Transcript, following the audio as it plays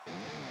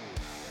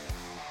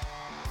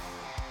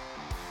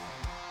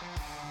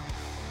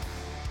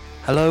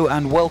Hello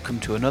and welcome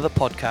to another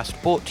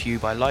podcast brought to you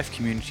by Life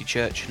Community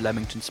Church,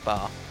 Leamington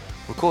Spa.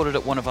 Recorded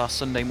at one of our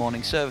Sunday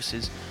morning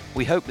services,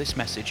 we hope this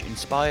message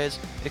inspires,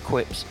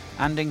 equips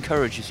and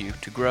encourages you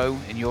to grow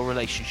in your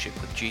relationship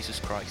with Jesus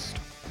Christ.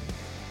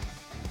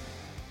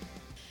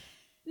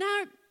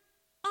 Now,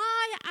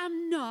 I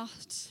am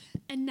not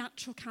a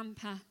natural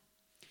camper.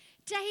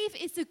 Dave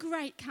is a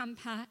great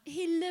camper.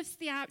 He loves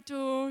the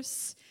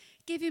outdoors.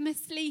 Give him a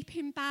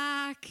sleeping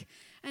bag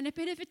and a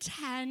bit of a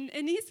tent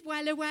and he's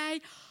well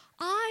away.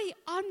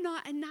 I'm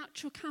not a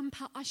natural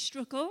camper. I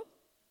struggle.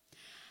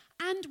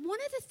 And one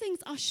of the things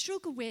I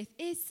struggle with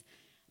is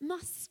my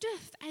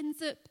stuff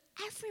ends up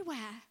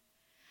everywhere.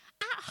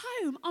 At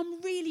home,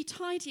 I'm really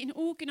tidy and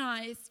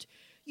organised.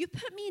 You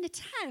put me in a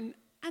tent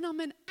and I'm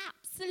an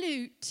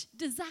absolute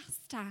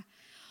disaster.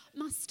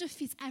 My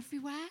stuff is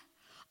everywhere.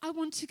 I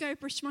want to go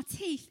brush my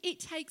teeth. It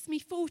takes me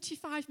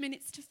 45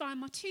 minutes to find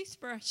my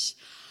toothbrush.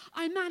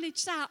 I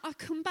manage that. I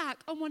come back.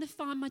 I want to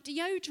find my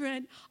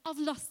deodorant. I've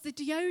lost the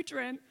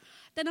deodorant.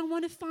 Then I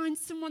want to find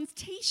someone's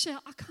T-shirt.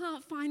 I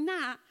can't find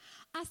that.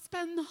 I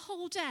spend the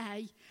whole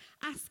day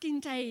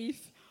asking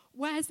Dave,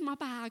 where's my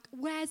bag?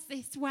 Where's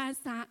this? Where's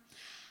that?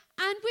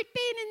 And we'd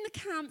been in the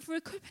camp for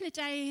a couple of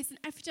days, and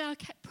every day I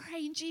kept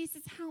praying,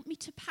 Jesus, help me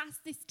to pass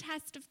this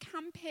test of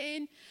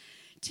camping,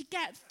 to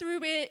get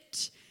through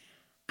it.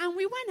 And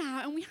we went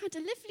out and we had a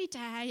lovely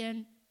day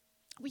and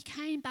we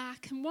came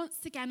back, and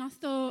once again I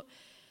thought,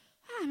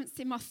 I haven't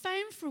seen my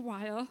phone for a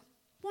while.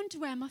 Wonder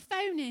where my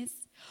phone is.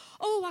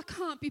 Oh, I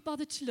can't be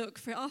bothered to look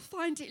for it. I'll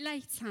find it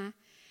later.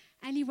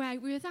 Anyway,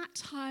 we were that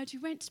tired. We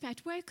went to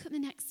bed, woke up the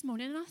next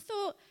morning, and I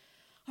thought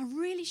I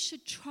really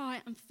should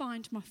try and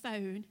find my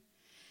phone.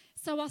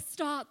 So I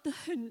start the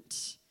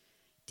hunt.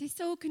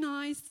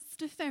 Disorganised,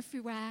 stuff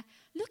everywhere,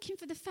 looking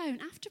for the phone.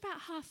 After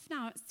about half an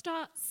hour, I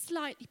start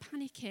slightly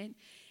panicking.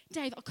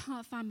 Dave, I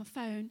can't find my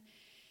phone.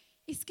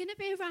 It's going to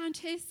be around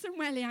here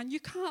somewhere, Leanne. You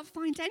can't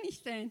find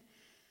anything.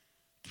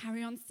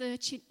 Carry on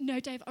searching. No,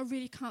 Dave, I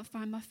really can't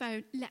find my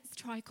phone. Let's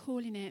try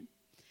calling it.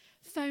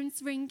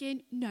 Phone's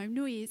ringing. No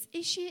noise.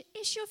 Is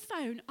your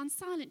phone on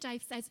silent?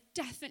 Dave says,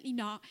 definitely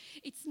not.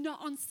 It's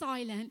not on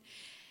silent.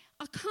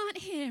 I can't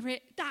hear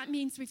it. That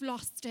means we've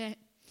lost it.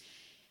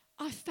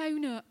 I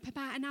phone up.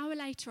 About an hour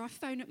later, I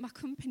phone up my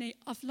company.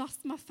 I've lost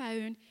my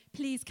phone.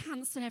 Please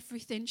cancel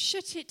everything.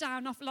 Shut it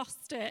down. I've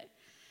lost it.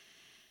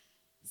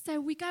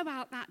 So we go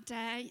out that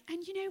day,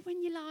 and you know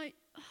when you're like,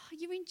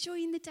 you're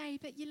enjoying the day,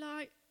 but you're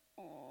like,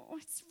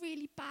 it's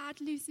really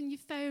bad losing your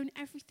phone,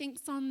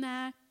 everything's on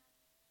there.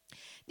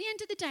 At the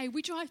end of the day,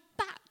 we drive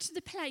back to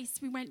the place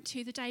we went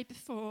to the day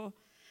before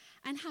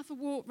and have a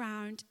walk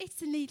round.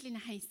 It's a needle in a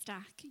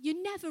haystack.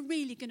 You're never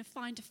really going to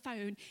find a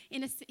phone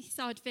in a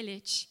seaside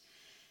village.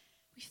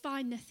 We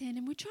find nothing,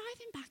 and we're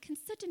driving back, and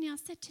suddenly I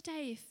said to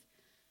Dave,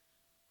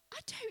 I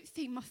don't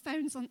think my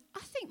phone's on, I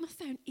think my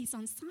phone is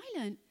on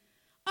silent.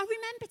 I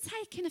remember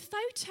taking a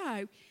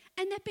photo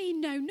and there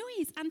being no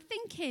noise and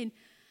thinking,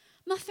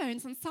 my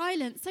phone's on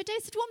silent. So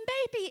Dave said, well,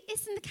 maybe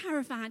it's in the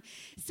caravan.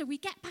 So we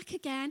get back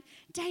again.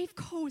 Dave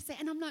calls it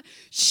and I'm like,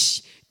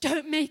 shh,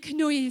 don't make a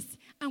noise.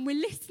 And we're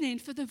listening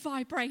for the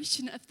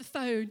vibration of the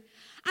phone.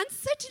 And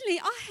suddenly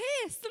I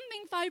hear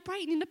something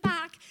vibrating in the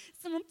back.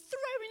 Someone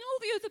throwing all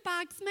the other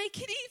bags,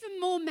 making even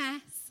more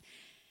mess.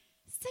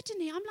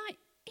 Suddenly I'm like,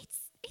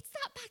 it's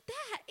that bag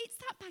there. It's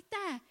that bag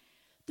there.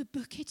 The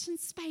bucket and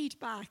spade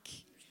bag.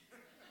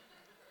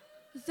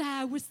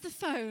 There was the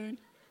phone.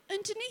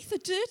 Underneath the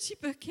dirty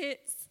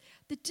buckets,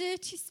 the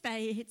dirty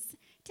spades.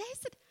 Dave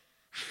said,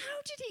 how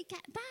did it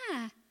get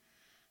there?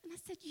 And I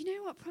said, you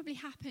know what probably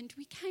happened?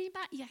 We came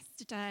back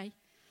yesterday.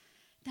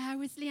 There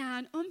was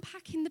Leanne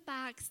unpacking the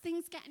bags,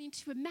 things getting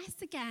into a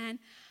mess again.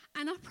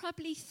 And I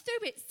probably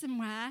threw it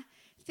somewhere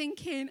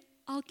thinking,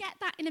 I'll get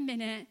that in a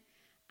minute.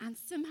 And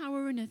somehow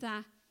or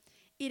another,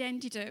 it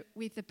ended up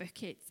with the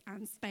buckets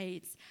and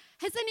spades.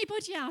 Has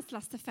anybody else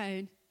lost a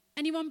phone?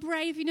 Anyone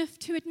brave enough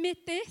to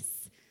admit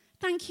this?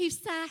 Thank you,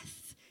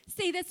 Seth.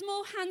 See, there's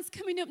more hands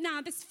coming up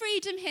now. There's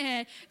freedom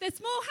here.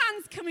 There's more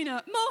hands coming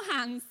up. More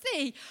hands.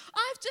 See,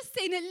 I've just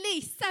seen at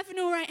least 7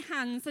 or 8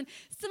 hands, and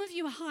some of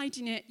you are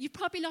hiding it. You've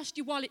probably lost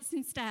your wallets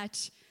instead.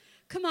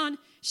 Come on,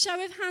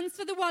 show of hands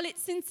for the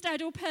wallets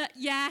instead. Or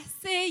yeah,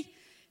 see,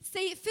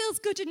 it feels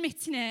good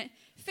admitting it.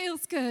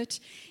 Feels good.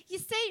 You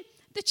see,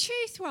 the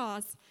truth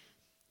was,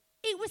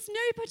 it was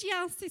nobody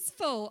else's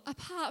fault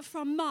apart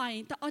from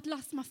mine that I'd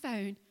lost my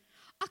phone.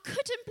 I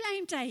couldn't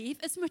blame Dave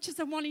as much as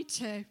I wanted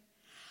to.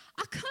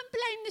 I couldn't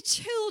blame the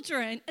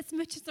children as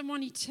much as I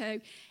wanted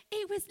to.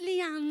 It was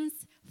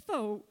Leanne's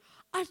fault.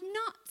 I'd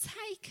not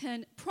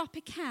taken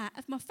proper care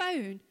of my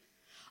phone.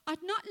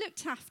 I'd not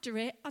looked after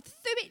it. I'd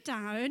threw it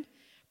down,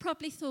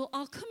 probably thought,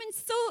 I'll come and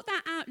sort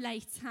that out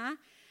later.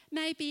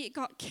 Maybe it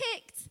got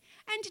kicked,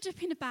 ended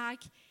up in a bag.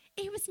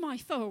 It was my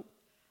fault.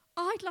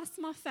 I'd lost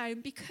my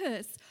phone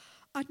because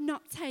I'd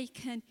not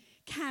taken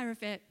care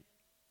of it.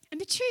 And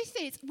the truth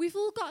is, we've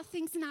all got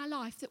things in our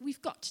life that we've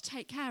got to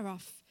take care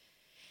of.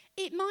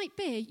 It might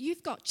be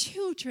you've got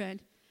children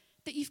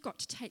that you've got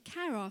to take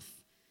care of.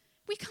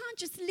 We can't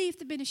just leave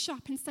them in a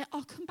shop and say,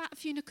 I'll come back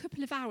for you in a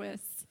couple of hours.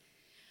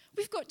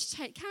 We've got to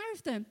take care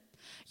of them.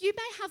 You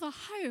may have a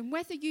home,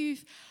 whether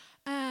you've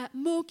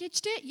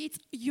mortgaged it, it's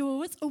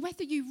yours, or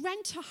whether you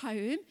rent a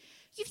home,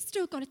 you've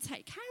still got to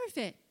take care of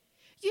it.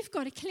 You've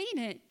got to clean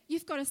it.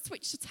 You've got to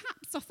switch the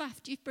taps off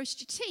after you've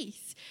brushed your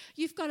teeth.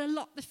 You've got to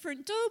lock the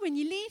front door when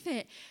you leave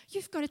it.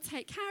 You've got to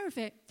take care of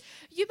it.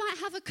 You might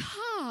have a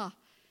car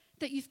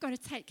that you've got to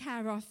take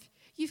care of.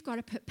 You've got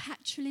to put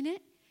petrol in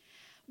it.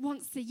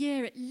 Once a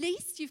year at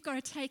least, you've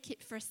got to take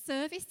it for a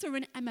service or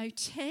an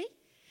MOT.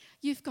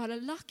 You've got to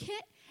lock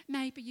it.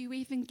 Maybe you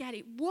even get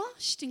it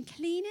washed and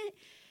clean it.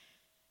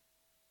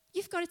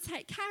 You've got to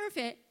take care of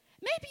it.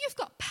 Maybe you've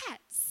got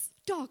pets,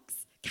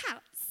 dogs,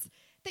 cats,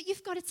 that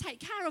you've got to take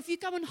care of. You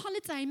go on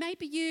holiday,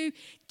 maybe you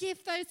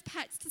give those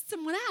pets to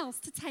someone else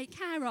to take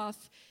care of.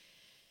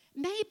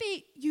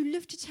 Maybe you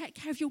love to take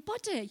care of your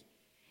body.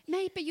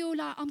 Maybe you're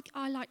like,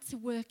 I like to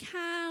work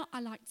out,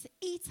 I like to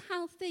eat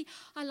healthy,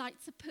 I like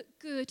to put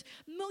good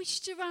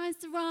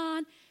moisturiser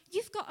on.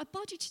 You've got a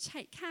body to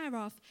take care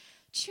of.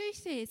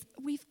 Truth is,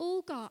 we've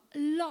all got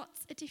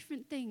lots of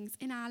different things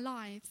in our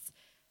lives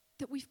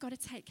that we've got to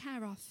take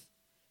care of,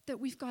 that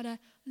we've got to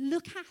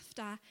look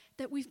after,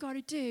 that we've got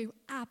to do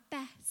our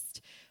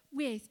best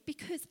with,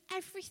 because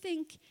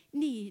everything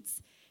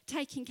needs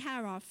taking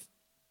care of.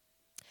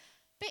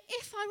 But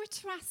if I were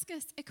to ask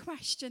us a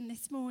question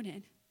this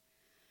morning,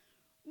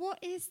 what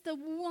is the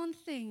one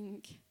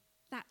thing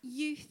that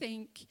you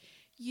think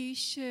you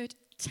should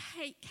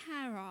take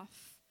care of,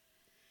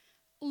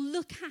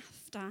 look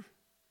after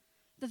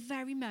the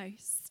very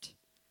most?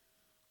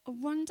 I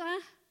wonder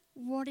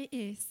what it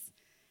is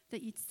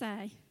that you'd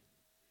say.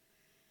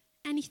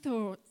 Any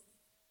thoughts?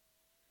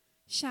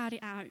 Shout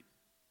it out.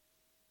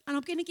 And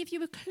I'm going to give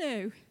you a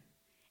clue.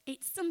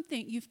 It's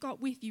something you've got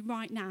with you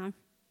right now.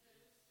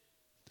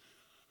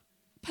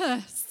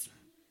 Purse.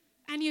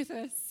 Any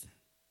others?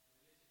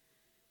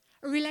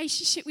 A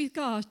relationship with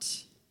God.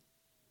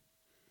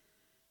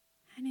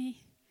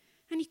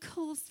 Any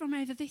calls from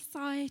over this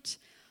side?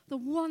 The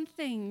one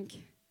thing.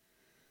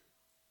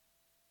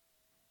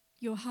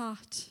 Your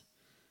heart.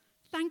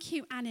 Thank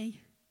you,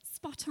 Annie.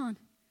 Spot on.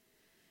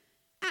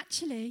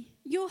 Actually,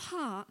 your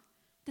heart,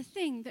 the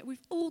thing that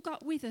we've all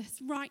got with us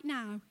right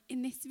now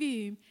in this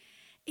room,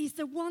 is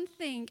the one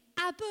thing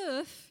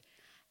above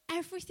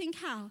everything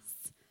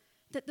else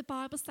that the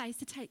Bible says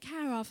to take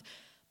care of.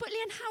 But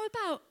Leanne, how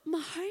about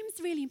my home's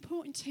really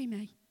important to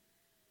me?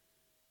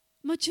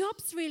 My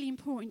job's really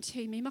important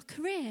to me, my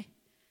career.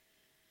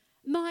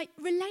 My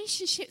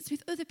relationships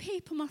with other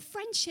people, my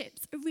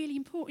friendships are really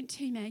important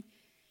to me.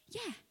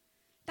 Yeah,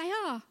 they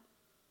are.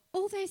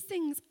 All those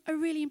things are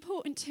really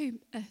important to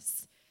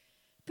us.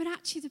 But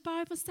actually the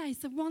Bible says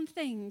the one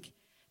thing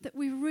that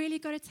we've really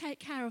got to take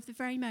care of the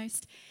very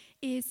most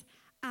is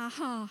our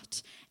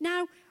heart.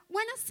 Now,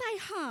 when I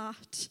say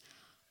heart,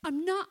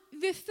 I'm not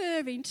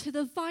referring to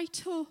the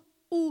vital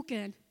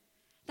organ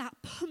that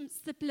pumps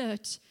the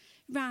blood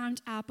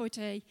round our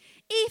body.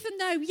 Even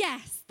though,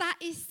 yes, that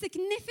is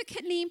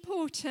significantly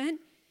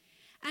important.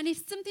 And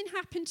if something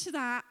happened to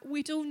that,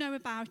 we'd all know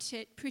about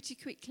it pretty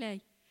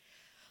quickly.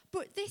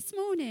 But this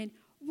morning,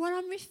 what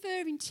I'm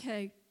referring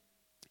to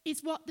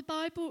is what the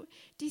Bible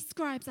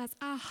describes as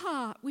our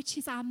heart, which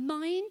is our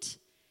mind,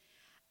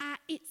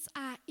 it's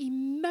our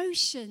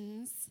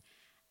emotions,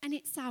 and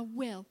it's our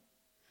will.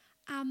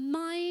 Our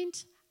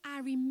mind,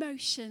 our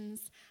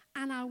emotions,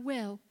 and our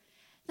will.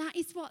 That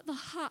is what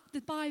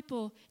the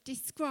Bible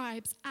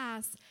describes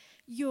as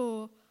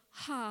your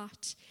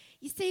heart.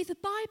 You see, the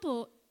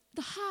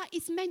heart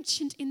is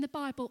mentioned in the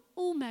Bible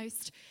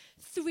almost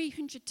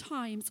 300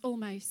 times,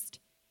 almost.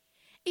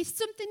 If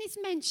something is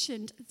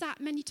mentioned that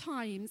many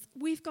times,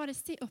 we've got to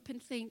sit up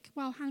and think,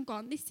 well, hang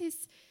on, this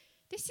is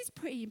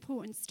pretty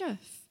important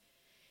stuff.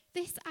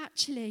 This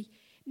actually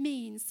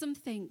means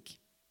something.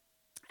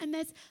 And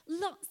there's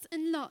lots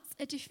and lots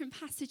of different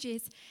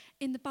passages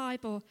in the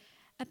Bible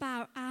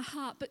about our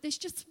heart, but there's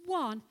just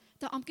one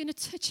that I'm going to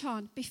touch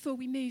on before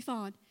we move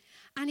on.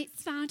 And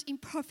it's found in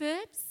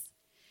Proverbs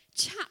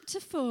chapter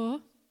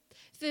 4,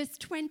 verse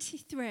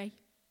 23.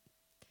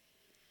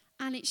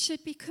 And it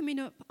should be coming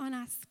up on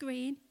our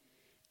screen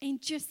in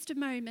just a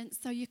moment,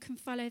 so you can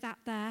follow that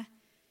there.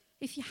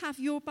 If you have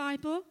your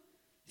Bible,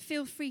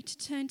 feel free to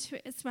turn to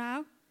it as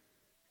well,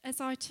 as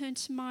I turn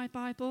to my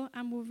Bible,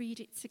 and we'll read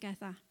it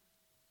together.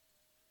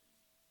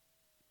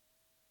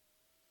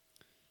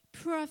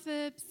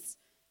 Proverbs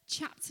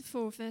chapter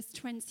 4, verse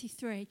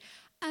 23.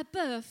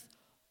 Above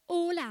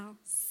all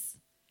else,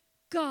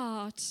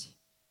 guard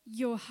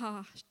your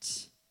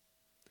heart,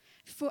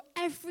 for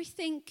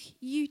everything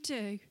you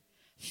do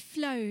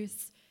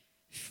flows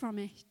from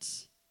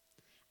it.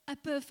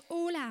 Above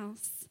all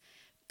else,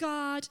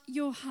 guard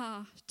your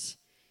heart,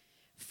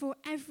 for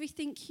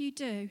everything you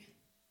do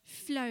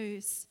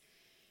flows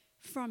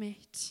from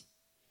it.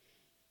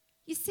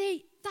 You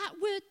see, that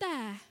word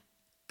there,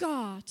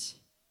 guard,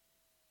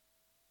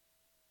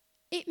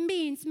 it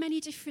means many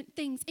different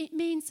things. It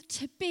means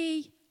to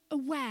be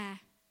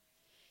aware,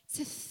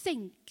 to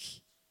think,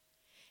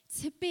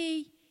 to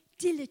be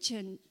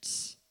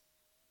diligent,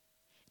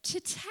 to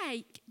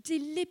take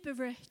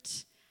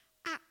deliberate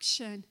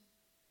action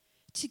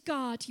to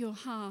guard your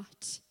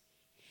heart.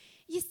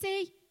 You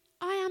see,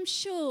 I am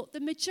sure the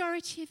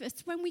majority of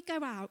us, when we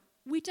go out,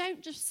 we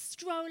don't just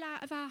stroll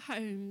out of our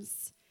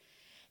homes,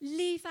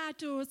 leave our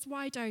doors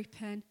wide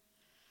open,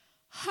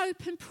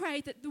 hope and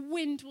pray that the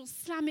wind will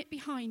slam it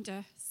behind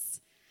us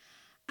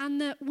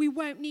and that we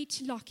won't need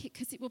to lock it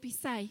because it will be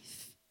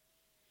safe.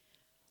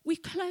 We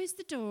close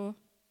the door,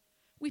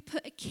 we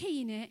put a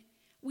key in it,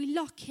 we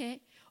lock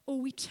it, or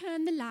we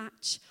turn the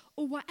latch,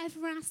 or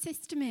whatever our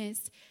system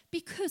is,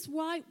 because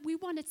why? We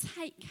want to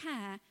take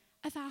care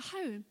of our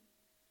home.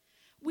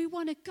 We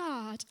want to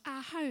guard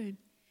our home.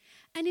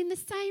 And in the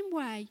same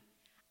way,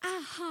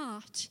 our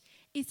heart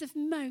is of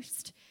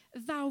most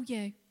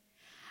value.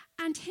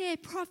 And here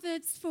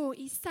Proverbs 4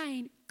 is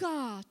saying,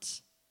 guard,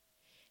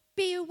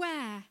 be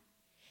aware,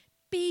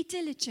 be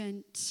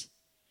diligent,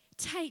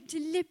 take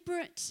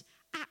deliberate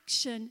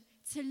action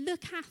to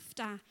look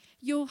after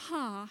your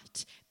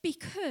heart,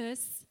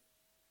 because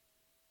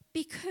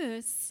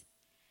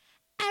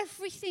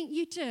everything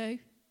you do,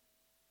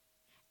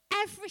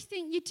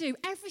 everything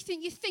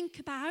you think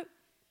about,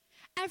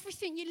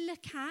 everything you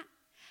look at,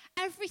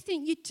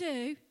 everything you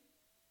do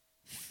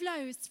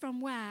flows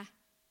from where?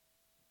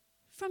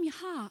 From your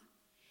heart.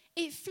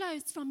 It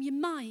flows from your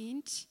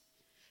mind,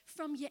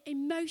 from your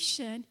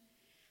emotion,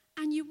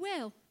 and your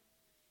will.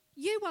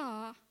 You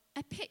are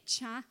a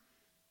picture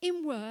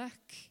in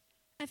work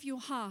of your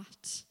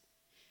heart.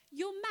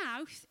 Your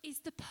mouth is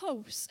the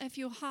pulse of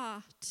your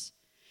heart.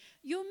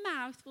 Your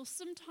mouth will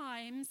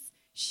sometimes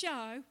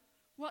show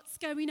what's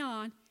going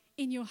on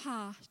in your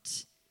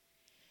heart.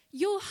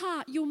 Your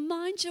heart, your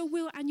mind, your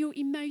will, and your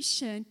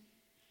emotion,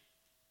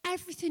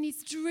 everything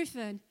is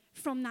driven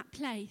from that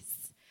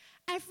place.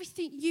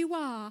 Everything you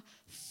are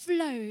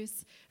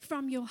flows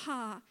from your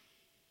heart.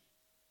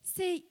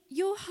 See,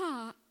 your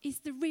heart is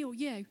the real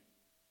you.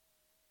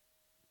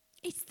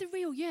 It's the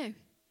real you.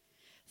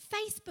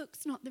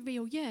 Facebook's not the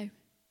real you.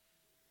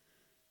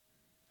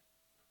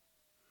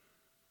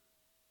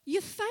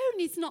 Your phone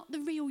is not the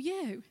real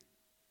you.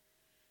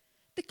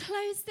 The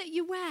clothes that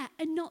you wear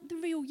are not the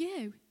real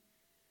you.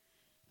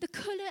 The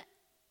colour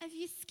of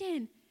your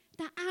skin,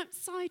 the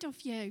outside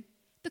of you,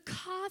 the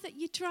car that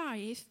you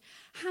drive,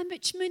 how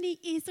much money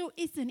is or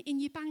isn't in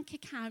your bank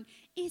account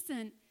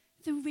isn't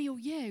the real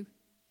you.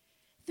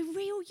 The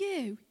real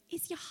you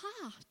is your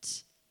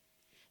heart.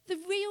 The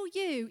real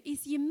you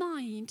is your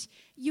mind,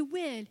 your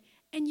will,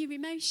 and your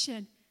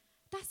emotion.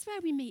 That's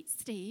where we meet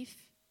Steve.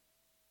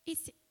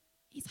 It's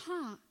his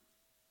heart.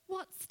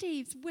 What's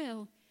Steve's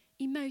will,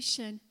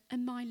 emotion,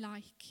 and mind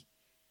like?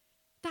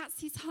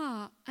 That's his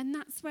heart, and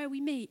that's where we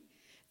meet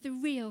the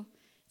real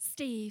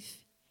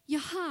Steve.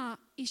 Your heart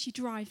is your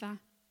driver.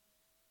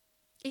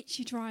 It's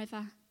your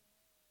driver.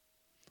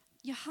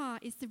 Your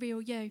heart is the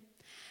real you.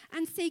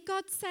 And see,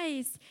 God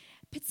says,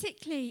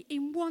 particularly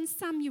in 1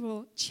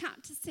 Samuel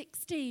chapter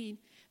 16,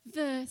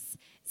 verse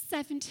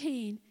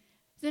 17,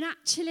 that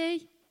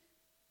actually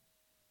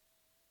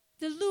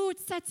the Lord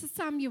said to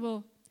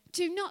Samuel,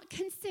 do not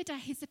consider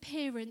his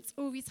appearance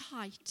or his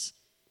height,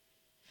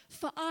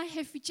 for I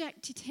have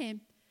rejected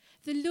him.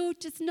 The Lord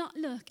does not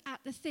look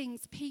at the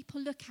things people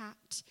look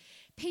at.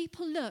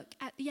 People look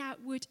at the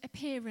outward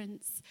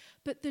appearance,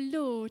 but the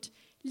Lord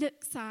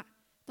looks at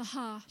the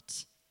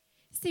heart.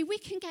 See, we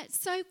can get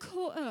so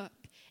caught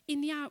up in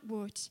the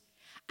outward.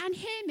 And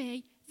hear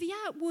me, the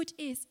outward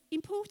is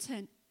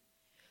important.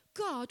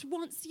 God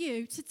wants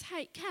you to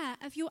take care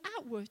of your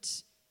outward.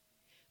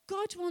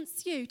 God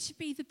wants you to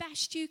be the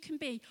best you can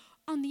be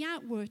on the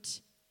outward.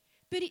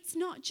 But it's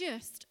not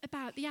just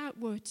about the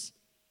outward.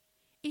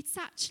 It's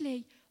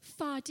actually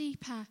far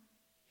deeper.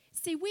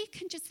 See, we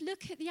can just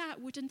look at the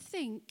outward and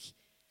think,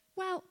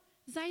 well,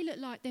 they look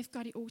like they've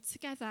got it all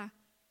together.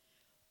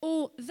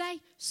 Or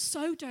they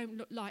so don't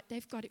look like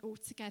they've got it all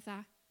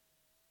together.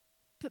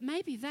 But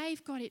maybe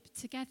they've got it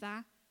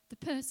together, the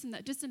person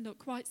that doesn't look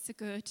quite so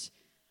good,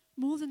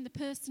 more than the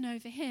person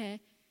over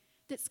here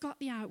that's got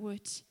the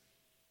outward.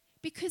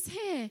 Because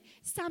here,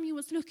 Samuel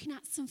was looking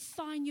at some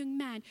fine young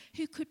men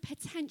who could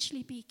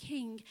potentially be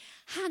king.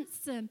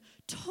 Handsome,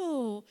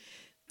 tall,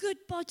 good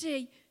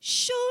body.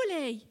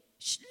 Surely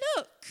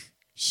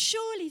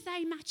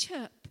they match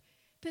up.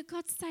 But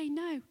God's saying,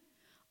 no,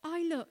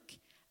 I look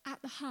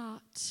at the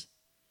heart.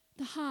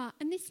 The heart.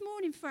 And this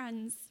morning,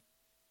 friends,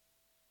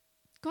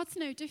 God's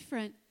no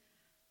different.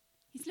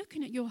 He's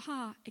looking at your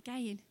heart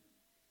again.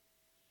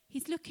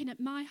 He's looking at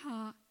my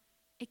heart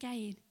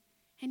again.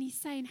 And he's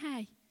saying,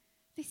 hey,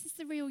 this is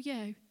the real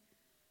you.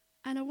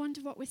 And I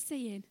wonder what we're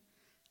seeing.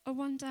 I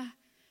wonder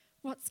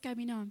what's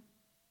going on.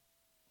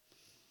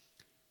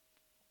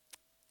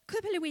 A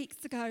couple of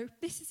weeks ago,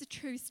 this is a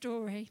true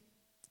story.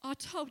 I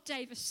told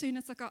Dave as soon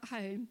as I got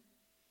home.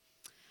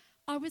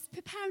 I was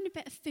preparing a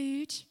bit of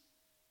food,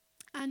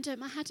 and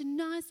I had a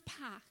nice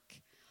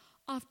pack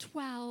of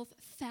 12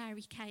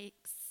 fairy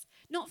cakes.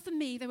 Not for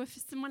me, they were for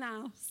someone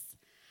else.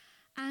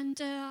 And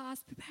I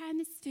was preparing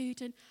this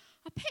food, and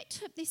I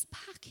picked up this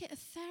packet of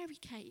fairy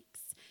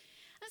cakes.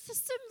 And for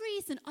some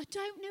reason, I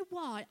don't know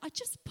why, I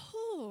just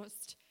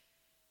paused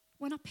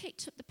when I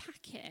picked up the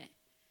packet.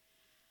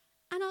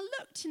 And I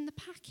looked in the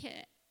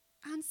packet,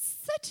 and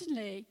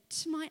suddenly,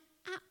 to my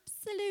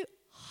absolute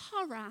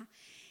horror,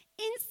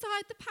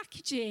 inside the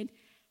packaging,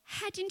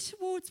 heading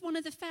towards one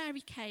of the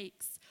fairy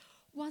cakes,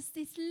 was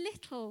this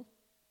little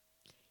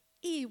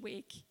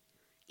earwig.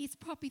 Is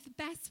probably the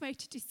best way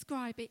to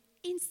describe it,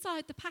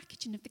 inside the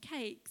packaging of the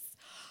cakes.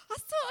 I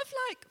sort of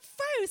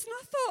froze, and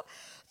I thought,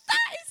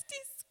 that is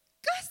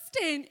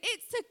disgusting.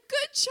 It's a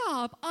good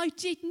job I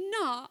did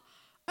not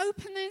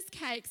open those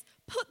cakes,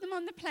 put them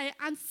on the plate,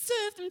 and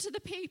serve them to the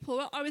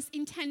people I was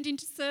intending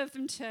to serve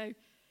them to. It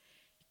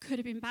could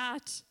have been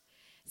bad.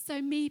 So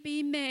me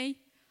being me,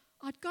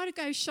 I'd got to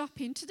go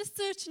shopping to the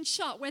certain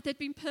shop where they'd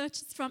been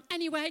purchased from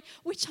anyway,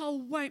 which I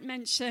won't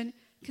mention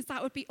because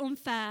that would be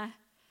unfair.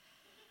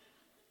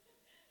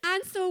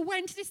 And so I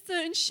went to this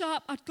certain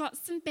shop. I'd got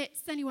some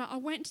bits anyway. I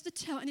went to the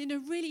till, and in a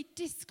really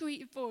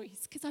discreet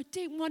voice, because I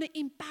didn't want to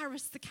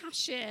embarrass the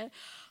cashier,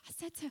 I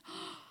said to her,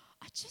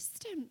 I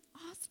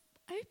was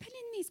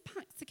opening these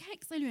packs of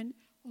cakes earlier, and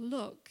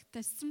look,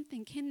 there's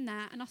something in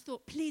there. And I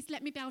thought, please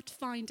let me be able to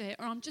find it,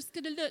 or I'm just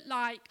going to look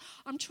like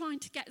I'm trying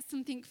to get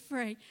something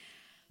free.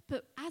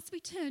 But as we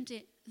turned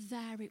it,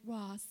 there it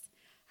was.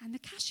 And the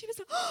cashier was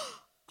like, oh,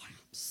 I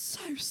am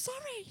so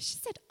sorry. She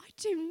said, I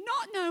do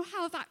not know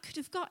how that could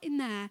have got in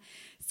there.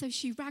 So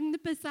she rang the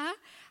buzzer,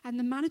 and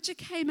the manager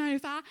came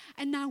over,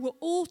 and now we're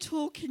all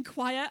talking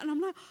quiet. And I'm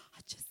like,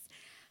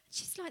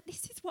 she's like,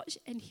 this is what,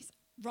 and he's,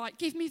 right,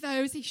 give me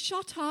those. He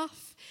shot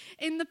off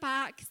in the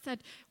back,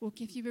 said, we'll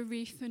give you a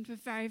refund. We're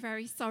very,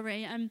 very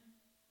sorry. Anyway,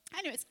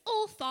 it's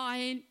all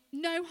fine.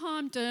 No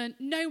harm done.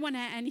 No one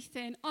ate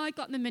anything. I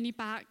got the money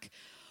back,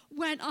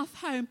 went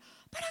off home.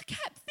 But I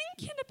kept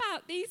thinking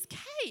about these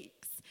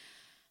cakes.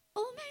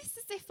 Almost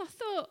as if I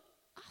thought,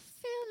 I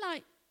feel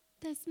like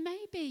there's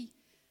maybe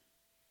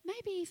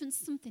even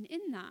something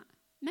in that.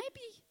 Maybe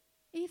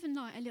even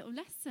like a little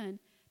lesson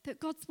that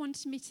God's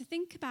wanted me to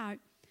think about.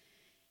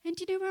 And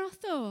do you know where I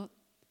thought?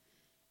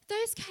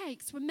 Those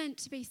cakes were meant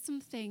to be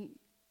something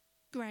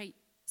great,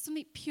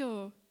 something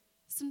pure,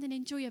 something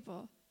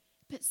enjoyable.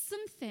 But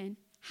something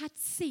had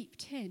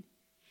seeped in.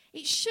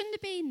 It shouldn't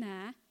have been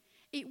there.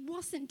 It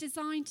wasn't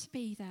designed to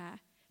be there.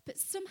 But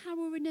somehow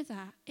or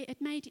another, it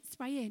had made its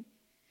way in.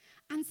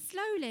 And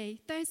slowly,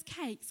 those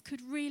cakes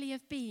could really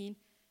have been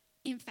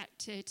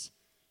infected.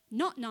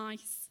 Not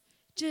nice.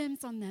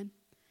 Germs on them.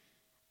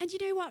 And you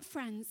know what,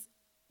 friends?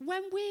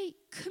 When we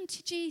come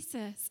to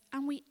Jesus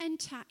and we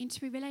enter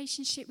into a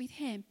relationship with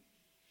him,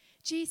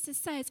 Jesus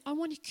says, I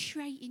want to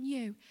create in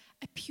you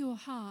a pure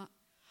heart.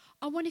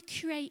 I want to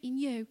create in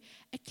you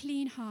a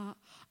clean heart.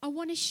 I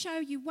want to show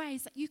you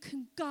ways that you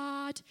can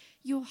guard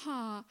your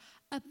heart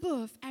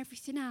above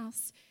everything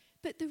else.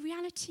 But the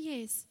reality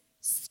is,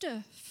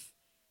 stuff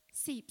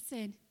seeps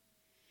in.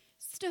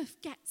 Stuff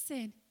gets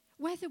in.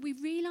 Whether we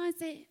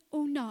realize it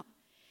or not,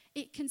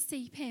 it can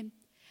seep in.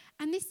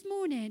 And this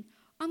morning,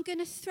 I'm going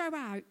to throw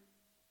out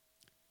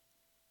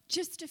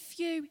just a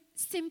few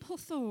simple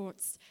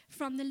thoughts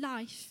from the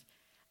life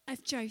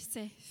of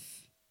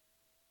Joseph.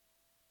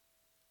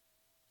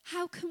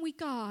 How can we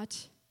guard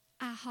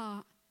our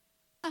heart?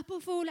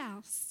 Above all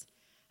else,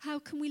 how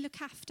can we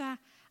look after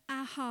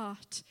our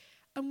heart?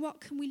 And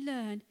what can we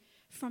learn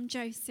from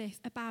Joseph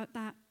about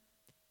that?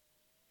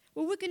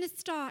 Well, we're going to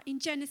start in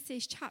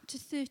Genesis chapter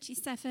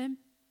 37,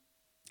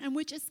 and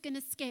we're just going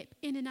to skip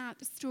in and out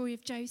the story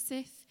of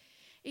Joseph.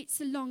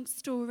 It's a long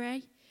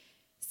story,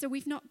 so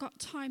we've not got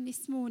time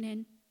this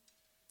morning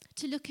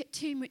to look at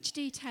too much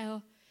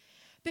detail.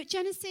 But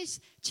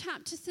Genesis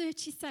chapter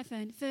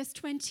 37, verse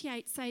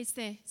 28 says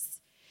this.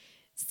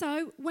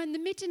 So when the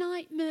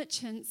Midianite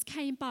merchants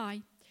came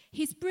by,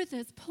 his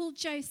brothers pulled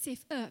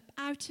Joseph up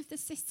out of the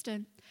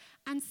cistern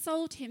and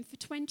sold him for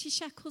 20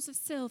 shekels of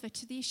silver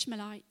to the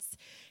Ishmaelites,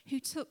 who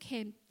took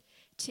him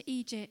to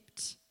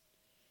Egypt.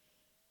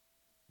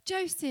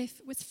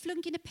 Joseph was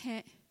flung in a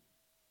pit.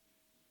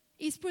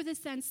 His brothers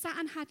then sat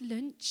and had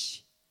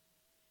lunch,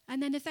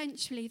 and then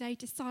eventually they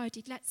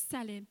decided, let's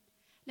sell him.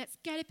 Let's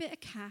get a bit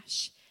of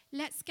cash.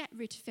 Let's get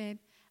rid of him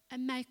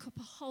and make up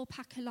a whole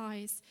pack of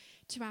lies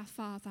to our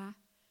father.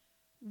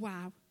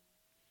 Wow.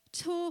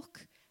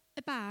 Talk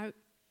about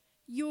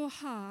your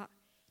heart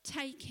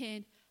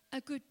taking a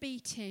good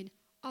beating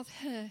of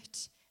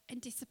hurt and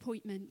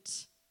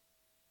disappointment.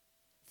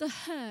 The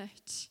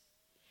hurt,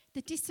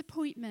 the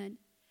disappointment,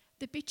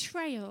 the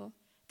betrayal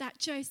that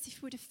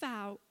Joseph would have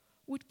felt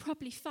would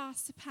probably far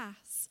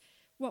surpass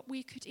what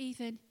we could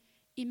even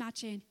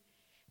imagine,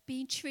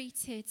 being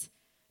treated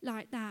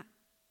like that.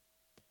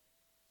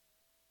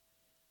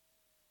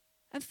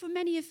 And for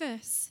many of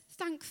us,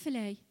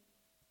 thankfully,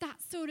 that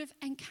sort of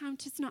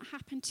encounter's not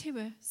happened to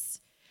us.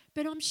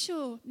 But I'm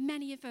sure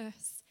many of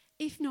us,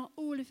 if not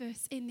all of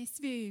us in this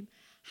room,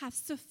 have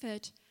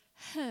suffered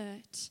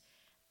hurt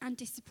and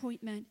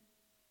disappointment.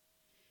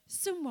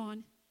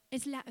 Someone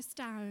has let us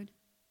down.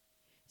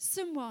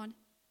 Someone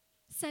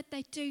said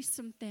they'd do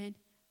something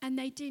and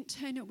they didn't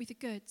turn up with the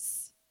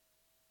goods.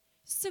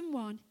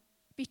 Someone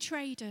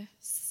betrayed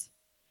us.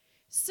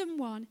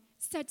 Someone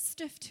said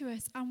stuff to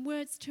us and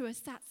words to us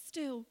that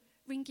still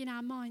ring in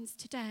our minds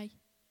today.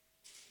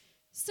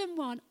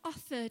 Someone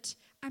offered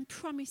and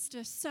promised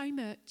us so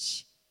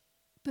much,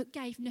 but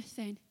gave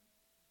nothing.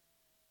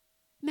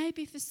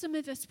 Maybe for some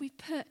of us, we've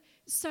put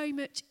so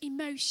much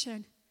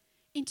emotion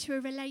into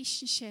a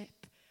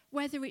relationship,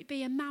 whether it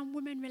be a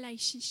man-woman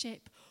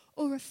relationship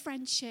or a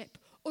friendship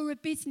or a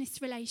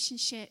business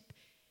relationship.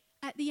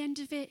 At the end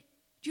of it,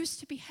 just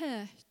to be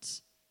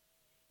hurt,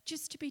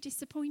 just to be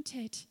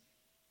disappointed.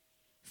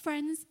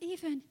 Friends,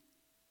 even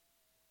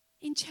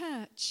in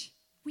church,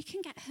 we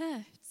can get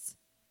hurt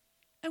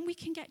and we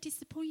can get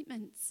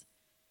disappointments.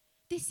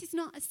 This is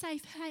not a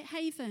safe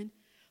haven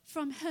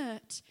from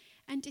hurt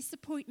and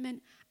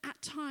disappointment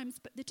at times,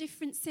 but the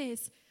difference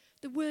is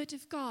the Word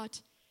of God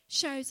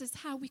shows us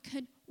how we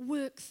can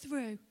work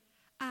through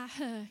our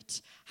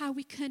hurt, how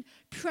we can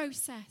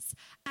process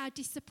our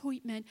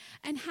disappointment,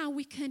 and how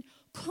we can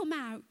come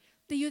out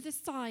the other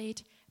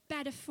side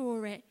better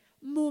for it,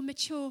 more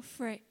mature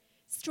for it,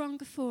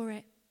 stronger for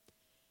it.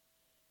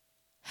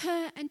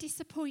 Hurt and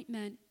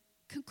disappointment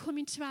can come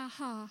into our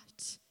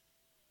heart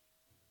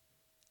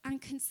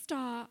and can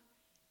start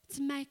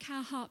to make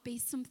our heart be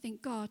something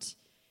God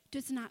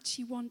doesn't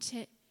actually want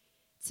it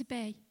to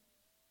be.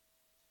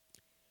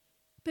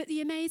 But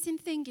the amazing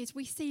thing is,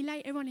 we see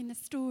later on in the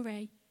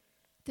story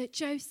that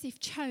Joseph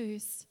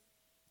chose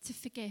to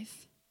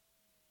forgive.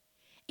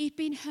 He'd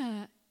been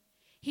hurt.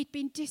 He'd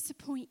been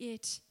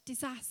disappointed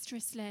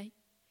disastrously.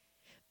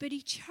 But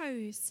he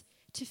chose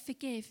to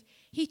forgive.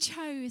 He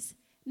chose,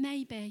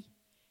 maybe,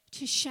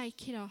 to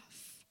shake it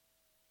off.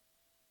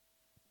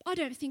 I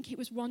don't think it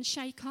was one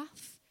shake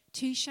off,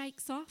 2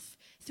 shakes off,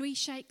 3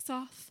 shakes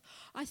off.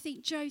 I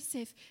think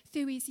Joseph,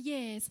 through his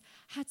years,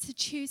 had to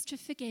choose to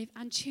forgive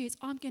and choose,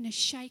 I'm going to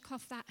shake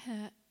off that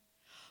hurt.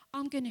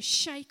 I'm going to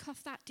shake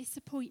off that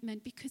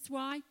disappointment. Because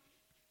why?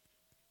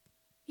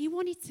 He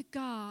wanted to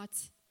guard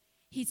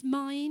his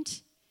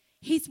mind,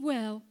 his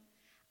will,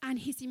 and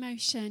his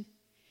emotion.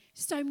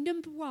 So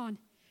number 1,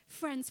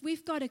 friends,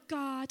 we've got to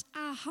guard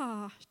our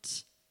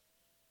heart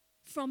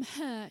from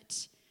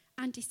hurt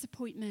and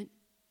disappointment.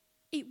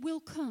 It will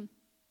come,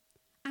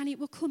 and it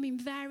will come in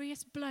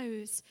various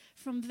blows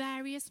from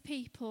various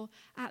people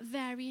at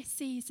various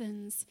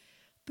seasons.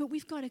 But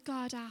we've got to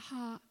guard our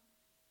heart.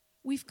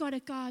 We've got to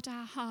guard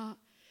our heart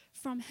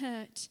from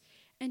hurt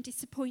and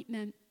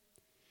disappointment.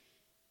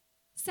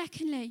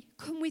 Secondly,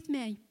 come with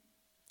me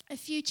a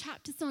few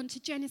chapters on to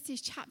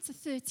Genesis chapter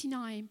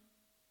 39,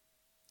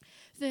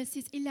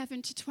 verses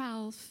 11 to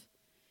 12.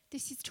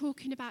 This is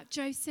talking about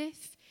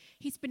Joseph.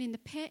 He's been in the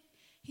pit,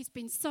 he's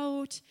been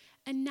sold,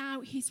 and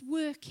now he's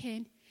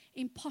working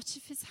in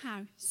Potiphar's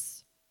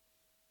house.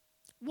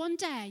 One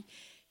day,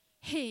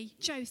 he,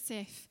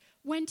 Joseph,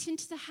 went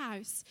into the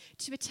house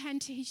to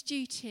attend to his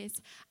duties,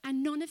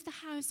 and none of the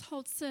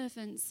household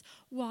servants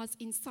was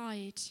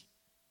inside.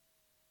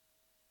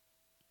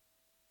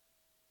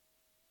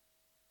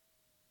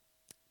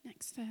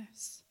 Next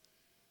verse.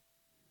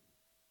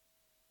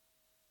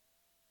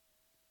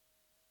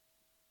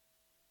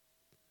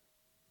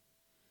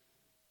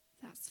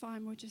 That's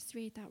fine, we'll just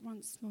read that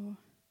once more.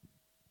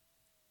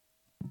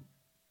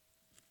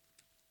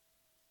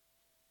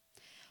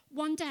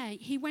 One day,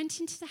 he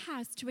went into the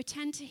house to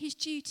attend to his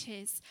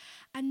duties,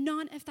 and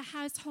none of the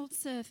household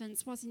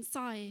servants was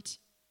inside.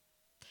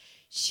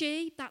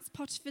 She, that's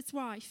Potiphar's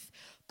wife,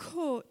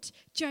 caught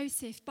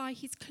Joseph by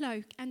his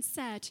cloak and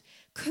said,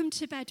 "Come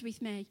to bed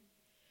with me."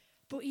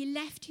 But he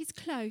left his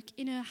cloak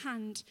in her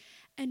hand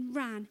and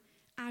ran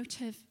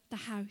out of the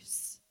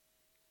house.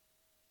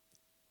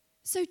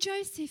 So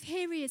Joseph,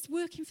 here he is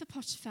working for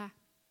Potiphar.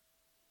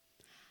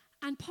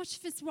 And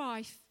Potiphar's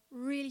wife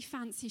really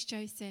fancies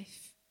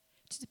Joseph,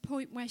 to the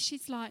point where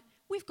she's like,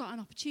 we've got an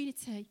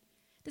opportunity.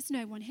 There's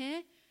no one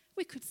here.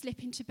 We could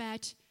slip into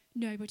bed.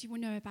 Nobody will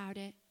know about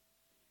it.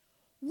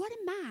 What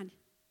a man.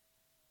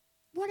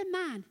 What a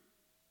man.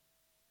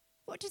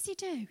 What does he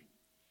do?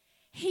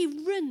 He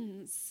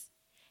runs.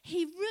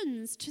 He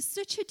runs to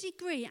such a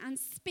degree and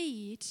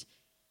speed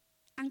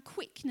and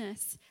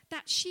quickness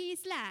that she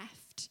is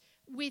left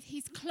with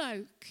his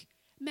cloak.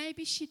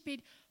 Maybe she'd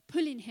been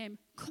pulling him.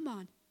 Come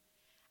on.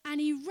 And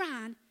he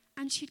ran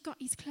and she'd got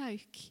his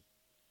cloak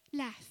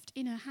left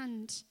in her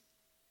hand.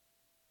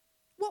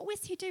 What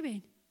was he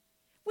doing?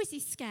 Was he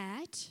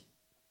scared?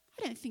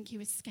 I don't think he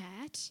was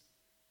scared.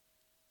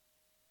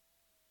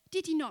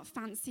 Did he not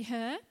fancy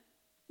her?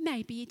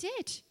 Maybe he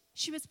did.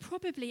 She was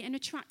probably an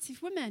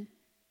attractive woman.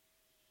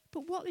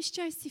 But what was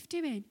Joseph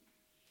doing?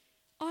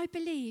 I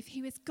believe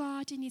he was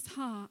guarding his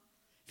heart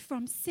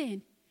from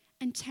sin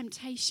and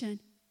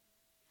temptation.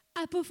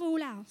 Above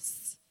all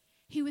else,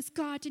 he was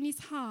guarding his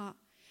heart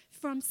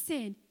from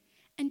sin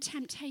and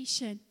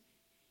temptation.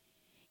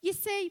 You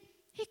see,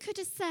 he could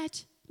have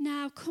said,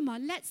 now, come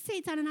on, let's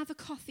sit down and have a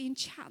coffee and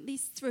chat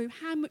this through.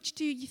 How much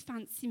do you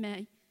fancy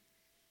me?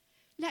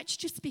 Let's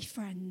just be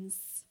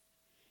friends.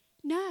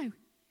 No,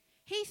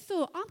 he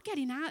thought, I'm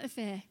getting out of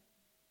here.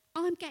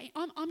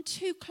 I'm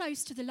too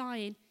close to the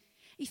line.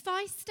 If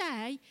I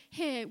stay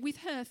here with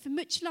her for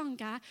much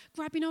longer,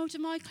 grabbing hold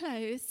of my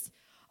clothes,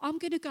 I'm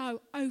going to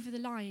go over the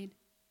line.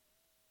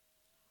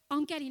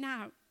 I'm getting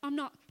out. I'm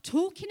not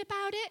talking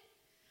about it.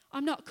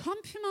 I'm not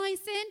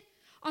compromising.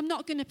 I'm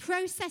not going to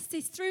process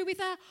this through with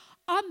her.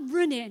 I'm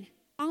running.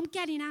 I'm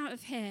getting out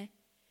of here.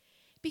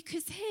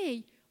 Because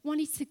he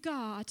wanted to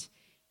guard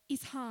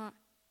his heart.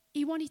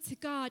 He wanted to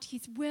guard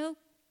his will,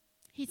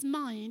 his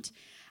mind,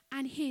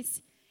 and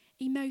his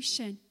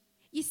emotion.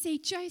 You see,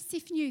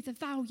 Joseph knew the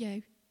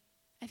value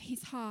of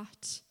his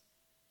heart.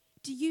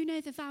 Do you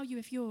know the value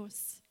of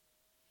yours?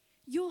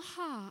 Your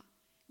heart,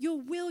 your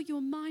will,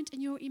 your mind,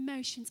 and your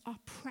emotions are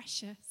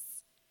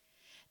precious.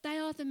 They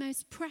are the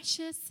most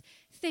precious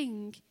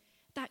thing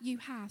that you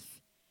have.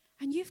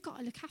 And you've got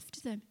to look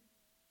after them.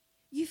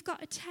 You've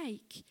got to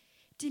take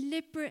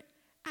deliberate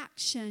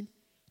action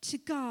to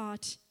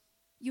guard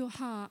your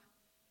heart.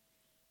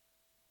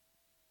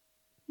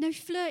 No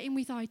flirting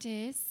with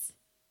ideas.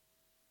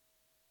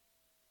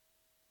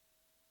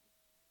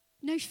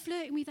 No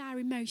flirting with our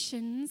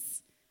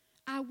emotions,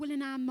 our will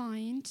and our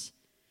mind.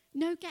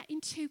 No getting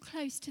too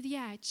close to the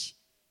edge.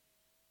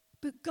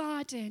 But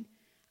guarding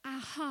our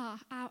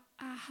heart,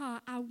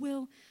 our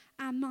will,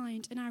 our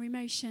mind, and our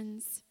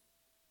emotions.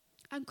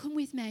 And come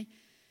with me.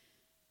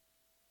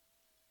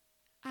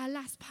 Our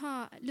last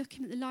part,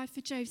 looking at the life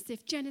of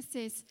Joseph,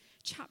 Genesis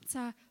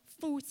chapter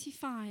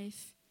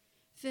 45,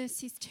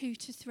 verses 2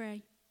 to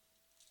 3.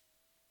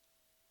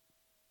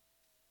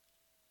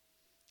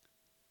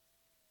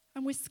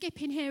 And we're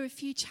skipping here a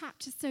few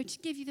chapters, so to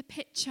give you the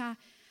picture,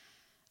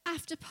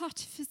 after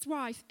Potiphar's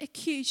wife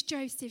accused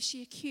Joseph,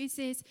 she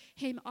accuses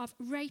him of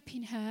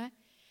raping her,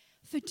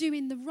 for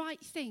doing the right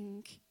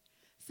thing,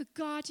 for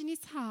guarding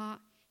his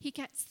heart, he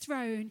gets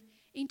thrown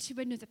into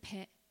another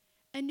pit,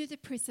 another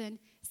prison,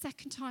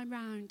 second time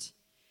round.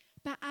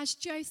 But as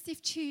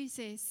Joseph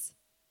chooses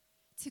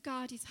to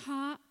guard his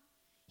heart,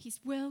 his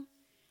will,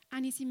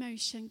 and his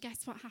emotion,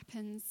 guess what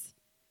happens?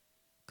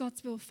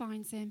 God's will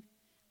finds him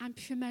and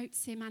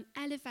promotes him and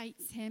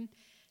elevates him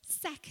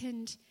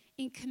second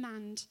in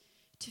command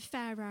to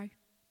Pharaoh.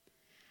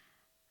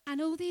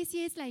 And all these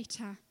years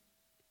later,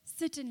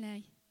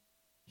 suddenly,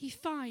 he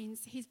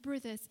finds his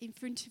brothers in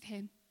front of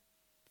him.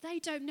 They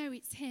don't know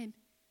it's him.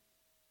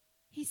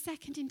 He's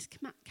second in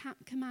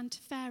command to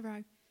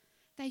Pharaoh.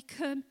 They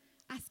come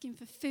asking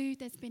for food.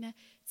 There's been a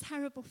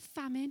terrible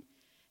famine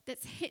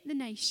that's hit the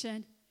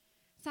nation.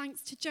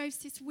 Thanks to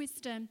Joseph's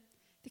wisdom,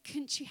 the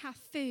country have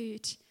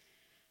food.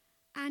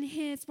 And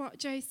here's what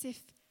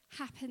Joseph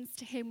happens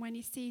to him when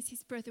he sees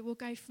his brother. We'll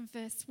go from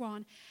verse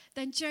 1.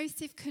 Then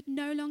Joseph could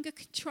no longer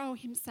control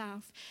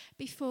himself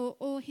before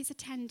all his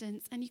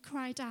attendants, and he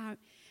cried out,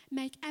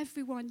 "Make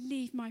everyone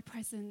leave my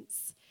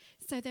presence."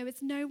 So there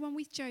was no one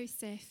with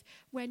Joseph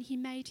when he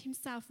made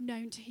himself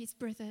known to his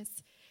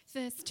brothers.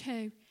 Verse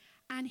 2.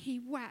 And he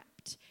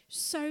wept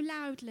so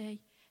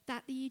loudly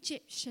that the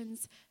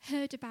Egyptians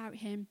heard about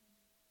him,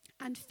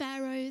 and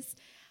Pharaoh's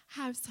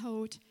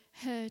household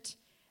heard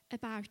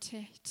about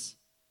it.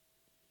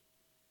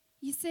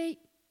 You see,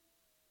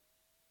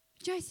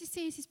 Joseph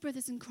sees his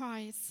brothers and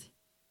cries,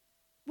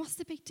 "What's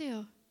the big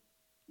deal?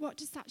 What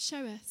does that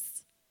show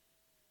us?"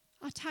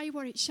 I'll tell you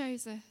what it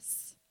shows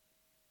us.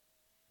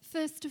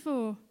 First of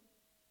all,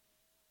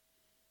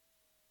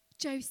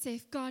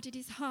 Joseph guarded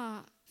his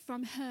heart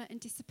from hurt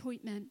and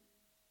disappointment.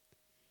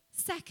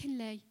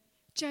 Secondly,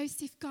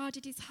 Joseph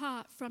guarded his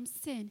heart from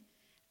sin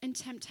and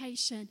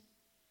temptation.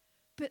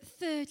 But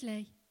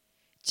thirdly,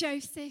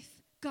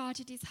 Joseph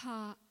guarded his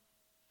heart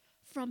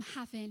from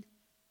having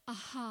a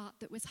heart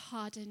that was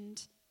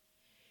hardened.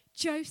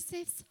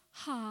 Joseph's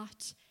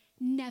heart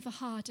never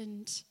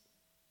hardened.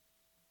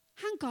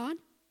 Hang on,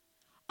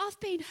 I've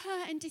been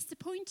hurt and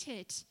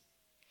disappointed.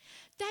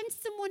 Then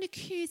someone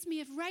accused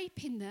me of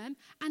raping them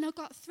and I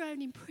got thrown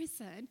in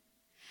prison.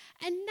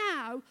 And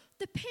now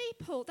the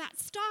people that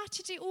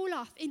started it all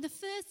off in the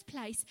first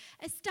place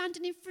are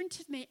standing in front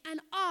of me and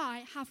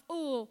I have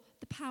all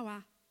the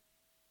power.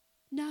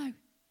 No,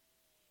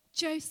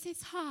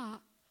 Joseph's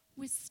heart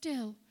was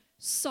still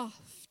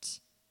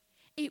soft.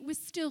 It was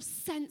still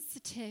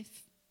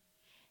sensitive.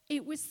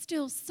 It was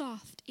still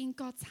soft in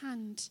God's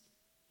hand.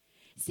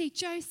 See,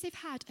 Joseph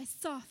had a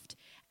soft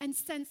and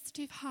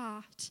sensitive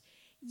heart,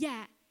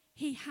 yet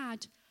he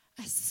had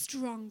a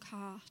strong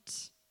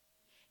heart.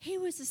 He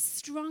was a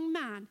strong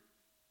man,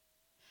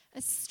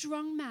 but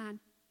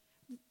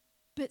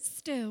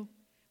still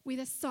with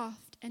a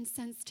soft and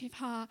sensitive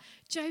heart.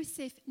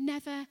 Joseph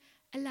never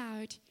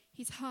allowed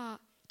his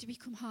heart to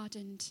become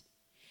hardened.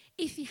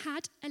 If he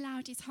had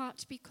allowed his heart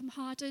to become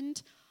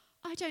hardened,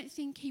 I don't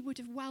think he would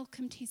have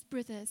welcomed his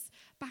brothers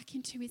back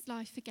into his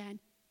life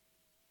again.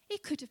 He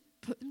could have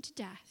put them to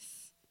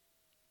death.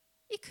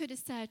 He could have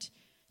said,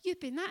 "You've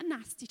been that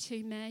nasty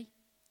to me.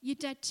 You're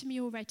dead to me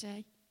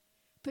already."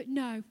 But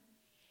no,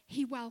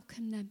 he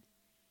welcomed them.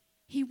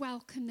 He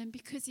welcomed them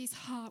because his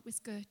heart was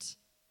good.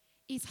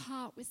 His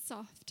heart was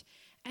soft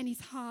and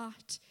his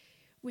heart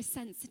was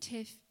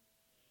sensitive.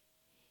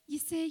 You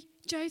see,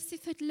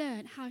 Joseph had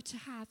learned how to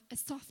have a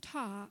soft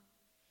heart,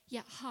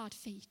 yet hard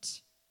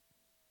feet.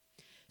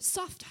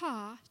 soft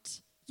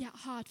heart, yet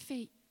hard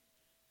feet.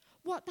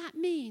 What that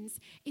means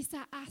is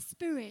that our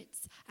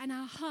spirits and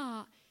our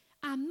heart,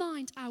 our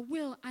mind, our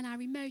will, and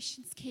our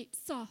emotions keep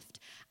soft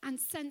and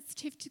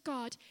sensitive to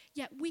God,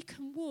 yet we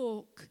can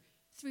walk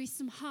through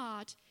some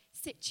hard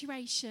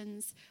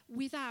situations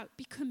without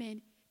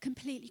becoming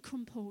completely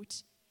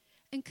crumpled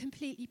and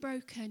completely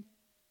broken.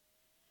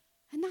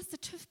 And that's a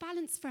tough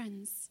balance,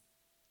 friends,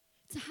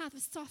 to have a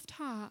soft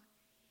heart,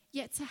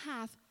 yet to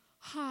have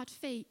hard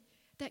feet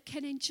that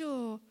can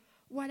endure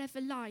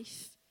whatever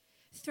life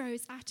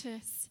throws at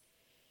us.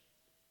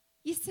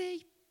 You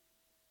see,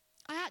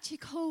 I actually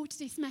called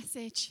this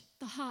message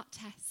the heart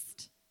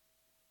test.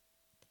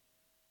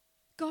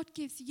 God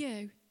gives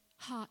you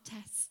heart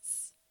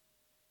tests.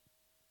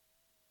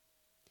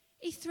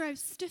 He throws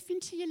stuff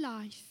into your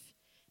life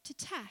to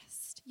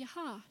test your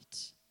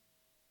heart.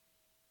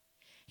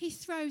 He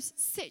throws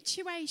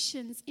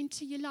situations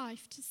into your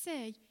life to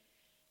see,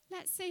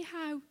 let's see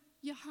how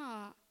your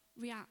heart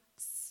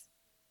reacts.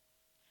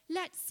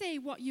 Let's see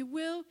what your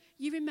will,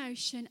 your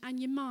emotion, and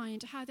your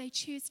mind, how they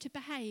choose to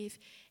behave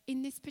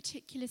in this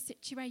particular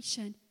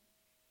situation.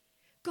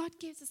 God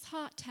gives us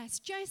heart tests.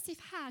 Joseph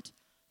had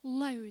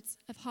loads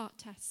of heart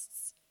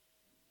tests.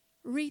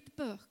 Read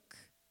the book.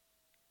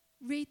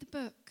 Read the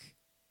book.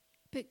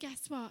 But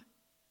guess what?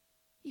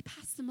 He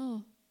passed them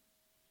all.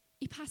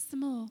 He passed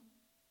them all.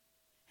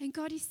 And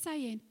God is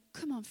saying,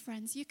 come on,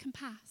 friends, you can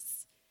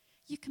pass.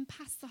 You can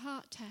pass the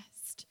heart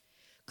test.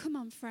 Come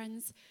on,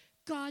 friends,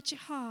 guard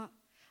your heart.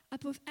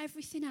 Above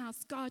everything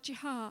else, guard your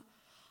heart.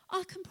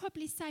 I can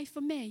probably say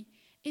for me,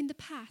 in the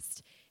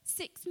past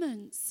 6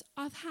 months,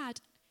 I've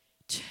had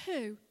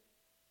 2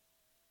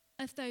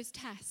 of those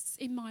tests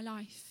in my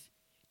life.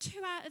 2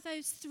 out of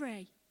those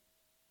 3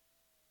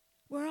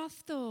 where I've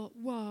thought,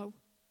 whoa,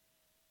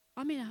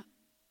 I'm in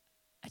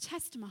a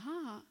test of my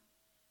heart.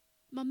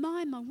 My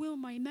mind, my will,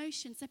 my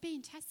emotions are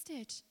being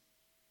tested.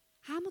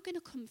 How am I going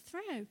to come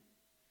through?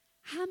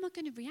 How am I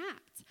going to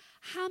react?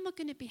 How am I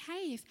going to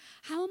behave?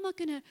 How am I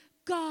going to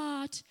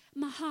guard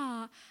my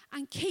heart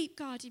and keep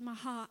guarding my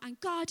heart and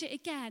guard it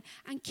again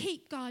and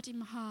keep guarding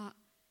my heart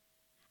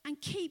and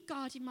keep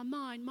guarding my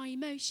mind, my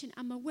emotion,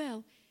 and my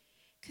will?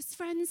 Because,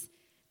 friends,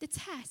 the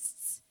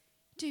tests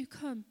do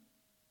come.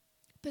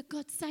 But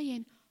God's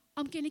saying,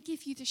 I'm going to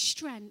give you the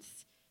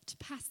strength to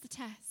pass the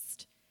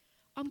test.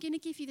 I'm going to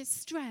give you the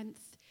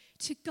strength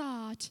to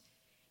guard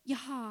your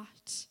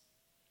heart.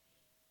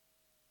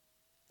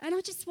 And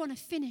I just want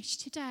to finish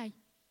today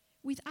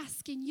with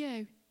asking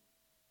you,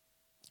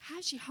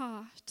 how's your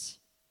heart?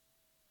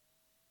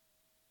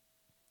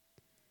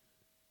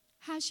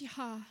 How's your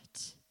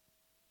heart?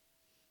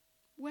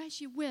 Where's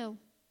your will,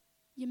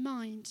 your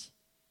mind,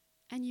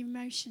 and your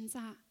emotions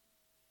at?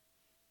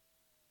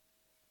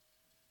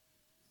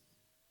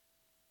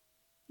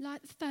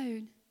 Like the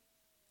phone,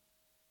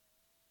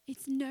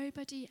 it's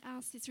nobody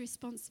else's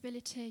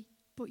responsibility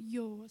but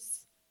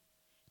yours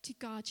to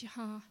guard your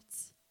heart.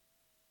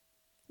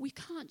 We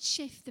can't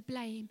shift the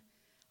blame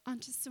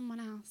onto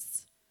someone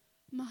else.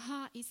 My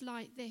heart is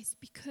like this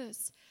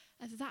because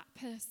of that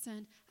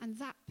person and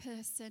that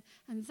person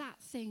and that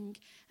thing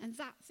and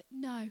that.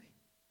 No.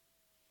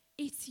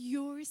 It's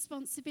your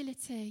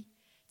responsibility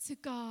to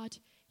guard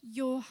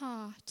your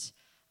heart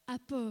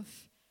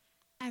above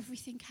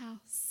everything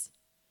else.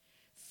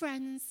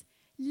 Friends,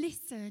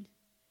 listen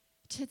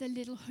to the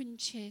little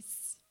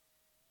hunches.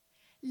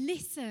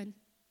 Listen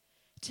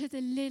to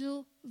the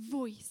little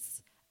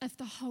voice of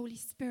the Holy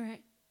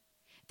Spirit.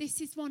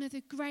 This is one of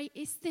the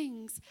greatest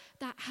things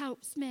that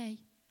helps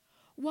me.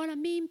 What I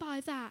mean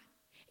by that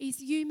is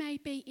you may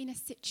be in a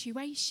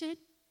situation,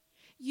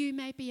 you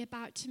may be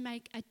about to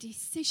make a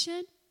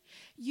decision,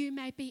 you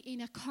may be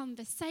in a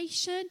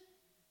conversation,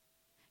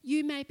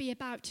 you may be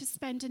about to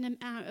spend an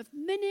amount of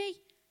money,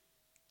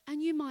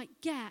 and you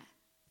might get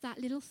that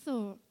little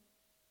thought,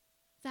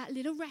 that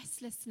little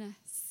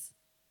restlessness,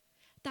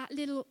 that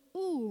little,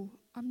 oh,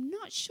 I'm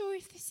not sure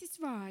if this is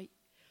right.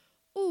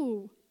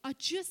 Oh, I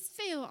just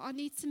feel I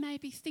need to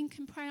maybe think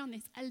and pray on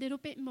this a little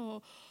bit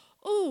more.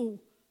 Oh,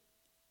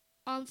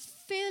 I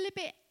feel a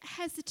bit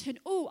hesitant.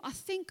 Oh, I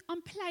think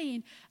I'm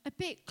playing a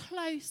bit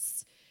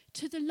close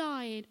to the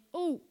line.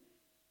 Oh,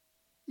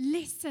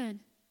 listen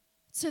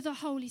to the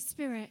Holy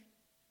Spirit,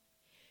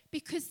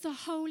 because the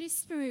Holy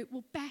Spirit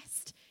will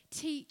best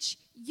teach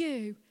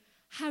you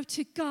how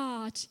to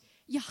guard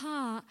your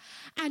heart.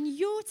 And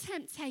your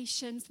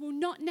temptations will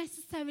not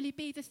necessarily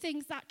be the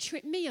things that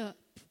trip me up.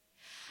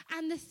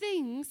 And the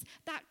things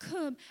that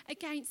come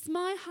against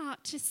my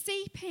heart to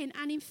seep in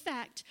and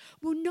infect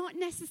will not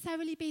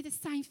necessarily be the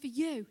same for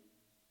you.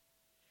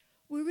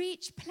 We're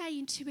each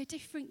playing to a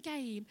different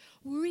game.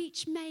 We're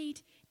each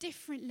made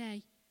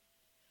differently.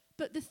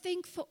 But the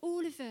thing for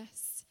all of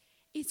us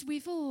is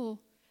we've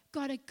all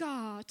got to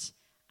guard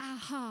our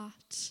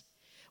heart.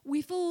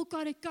 We've all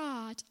got to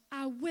guard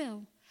our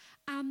will,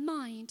 our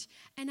mind,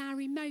 and our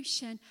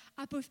emotion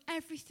above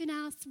everything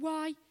else.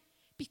 Why?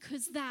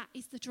 Because that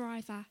is the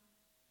driver.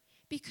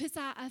 Because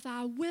out of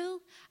our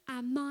will,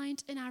 our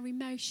mind, and our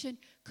emotion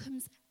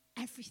comes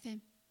everything.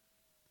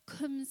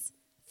 Comes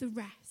the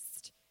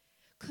rest.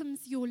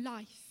 Comes your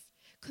life,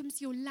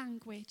 comes your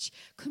language,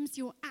 comes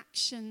your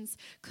actions,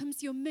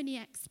 comes your money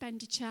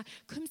expenditure,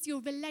 comes your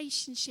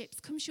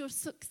relationships, comes your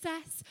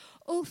success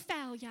or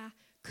failure,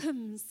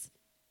 comes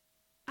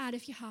out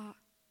of your heart.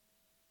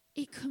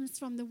 It comes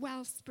from the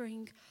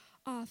wellspring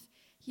of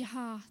your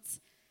heart.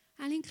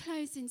 And in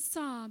closing,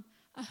 Psalm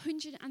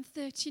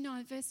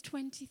 139 verse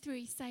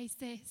 23 says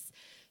this: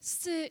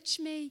 "Search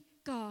me,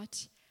 God,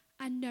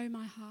 and know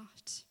my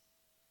heart.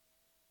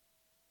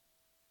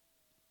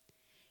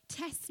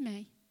 Test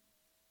me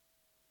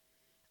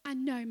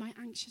and know my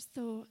anxious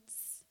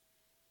thoughts."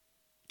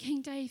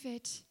 King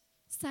David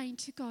saying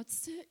to God,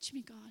 "Search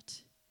me, God,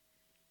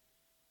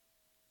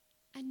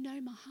 and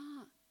know my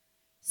heart.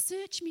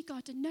 Search me,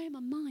 God, and know my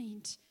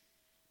mind,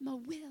 my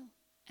will,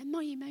 and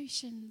my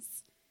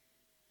emotions."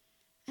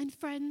 And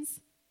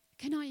friends,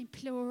 can I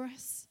implore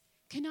us,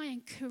 can I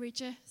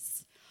encourage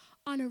us,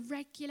 on a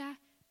regular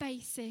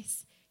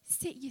basis,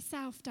 sit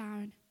yourself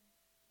down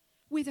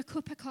with a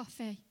cup of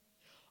coffee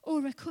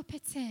or a cup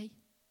of tea,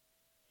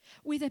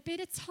 with a bit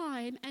of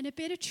time and a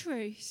bit of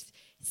truth.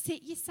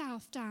 Sit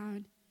yourself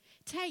down,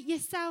 take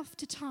yourself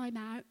to time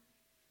out,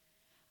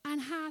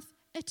 and have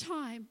a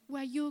time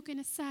where you're going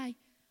to say,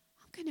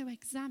 I'm going to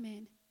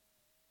examine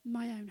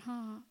my own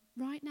heart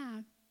right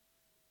now.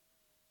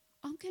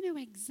 I'm going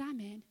to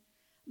examine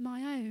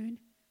my own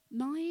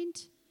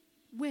mind,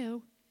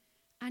 will,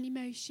 and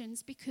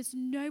emotions, because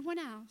no one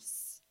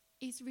else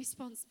is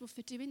responsible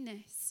for doing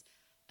this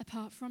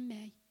apart from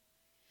me.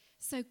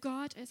 So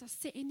God, as I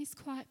sit in this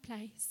quiet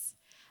place,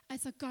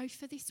 as I go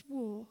for this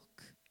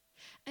walk,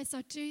 as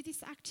I do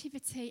this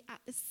activity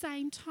at the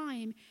same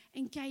time,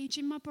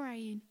 engaging my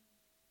brain,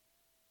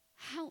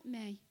 help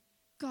me,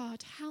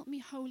 God, help me,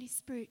 Holy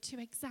Spirit, to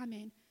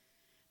examine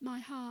my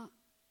heart.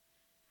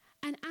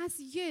 And as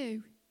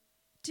you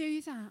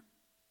do that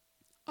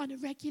on a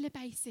regular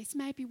basis,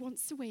 maybe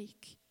once a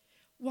week,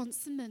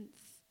 once a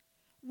month,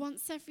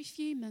 once every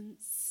few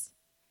months,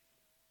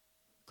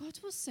 God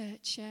will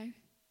search you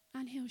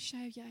and he'll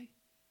show you.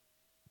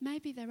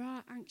 Maybe there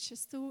are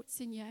anxious thoughts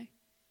in you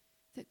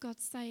that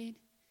God's saying,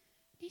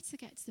 we need to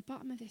get to the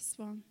bottom of this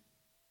one.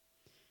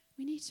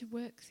 We need to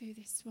work through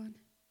this one.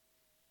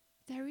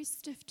 There is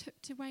stuff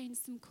tucked away in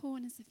some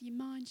corners of your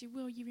mind, your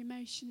will, your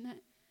emotion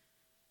that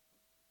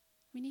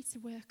we need to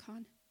work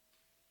on.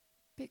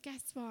 But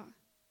guess what?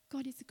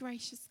 God is a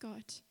gracious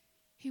God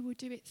who will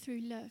do it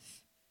through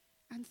love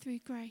and through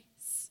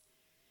grace.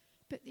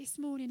 But this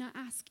morning I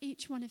ask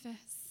each one of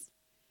us,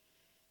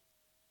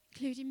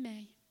 including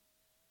me,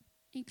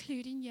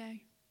 including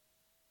you,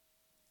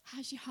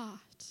 how's your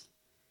heart?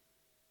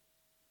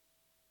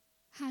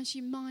 How's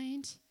your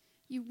mind,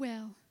 your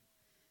will,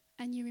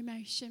 and your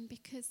emotion?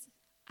 Because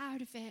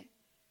out of it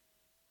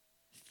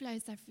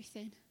flows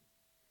everything.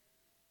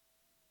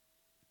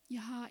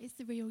 Your heart is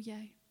the real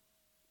you.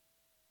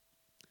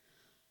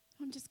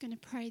 I'm just going to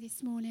pray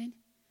this morning.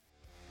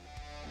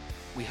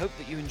 We hope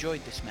that you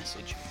enjoyed this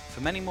message.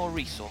 For many more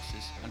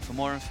resources and for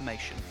more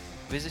information,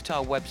 visit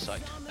our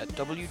website at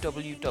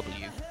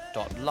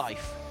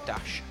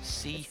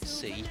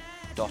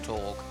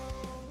www.life-cc.org.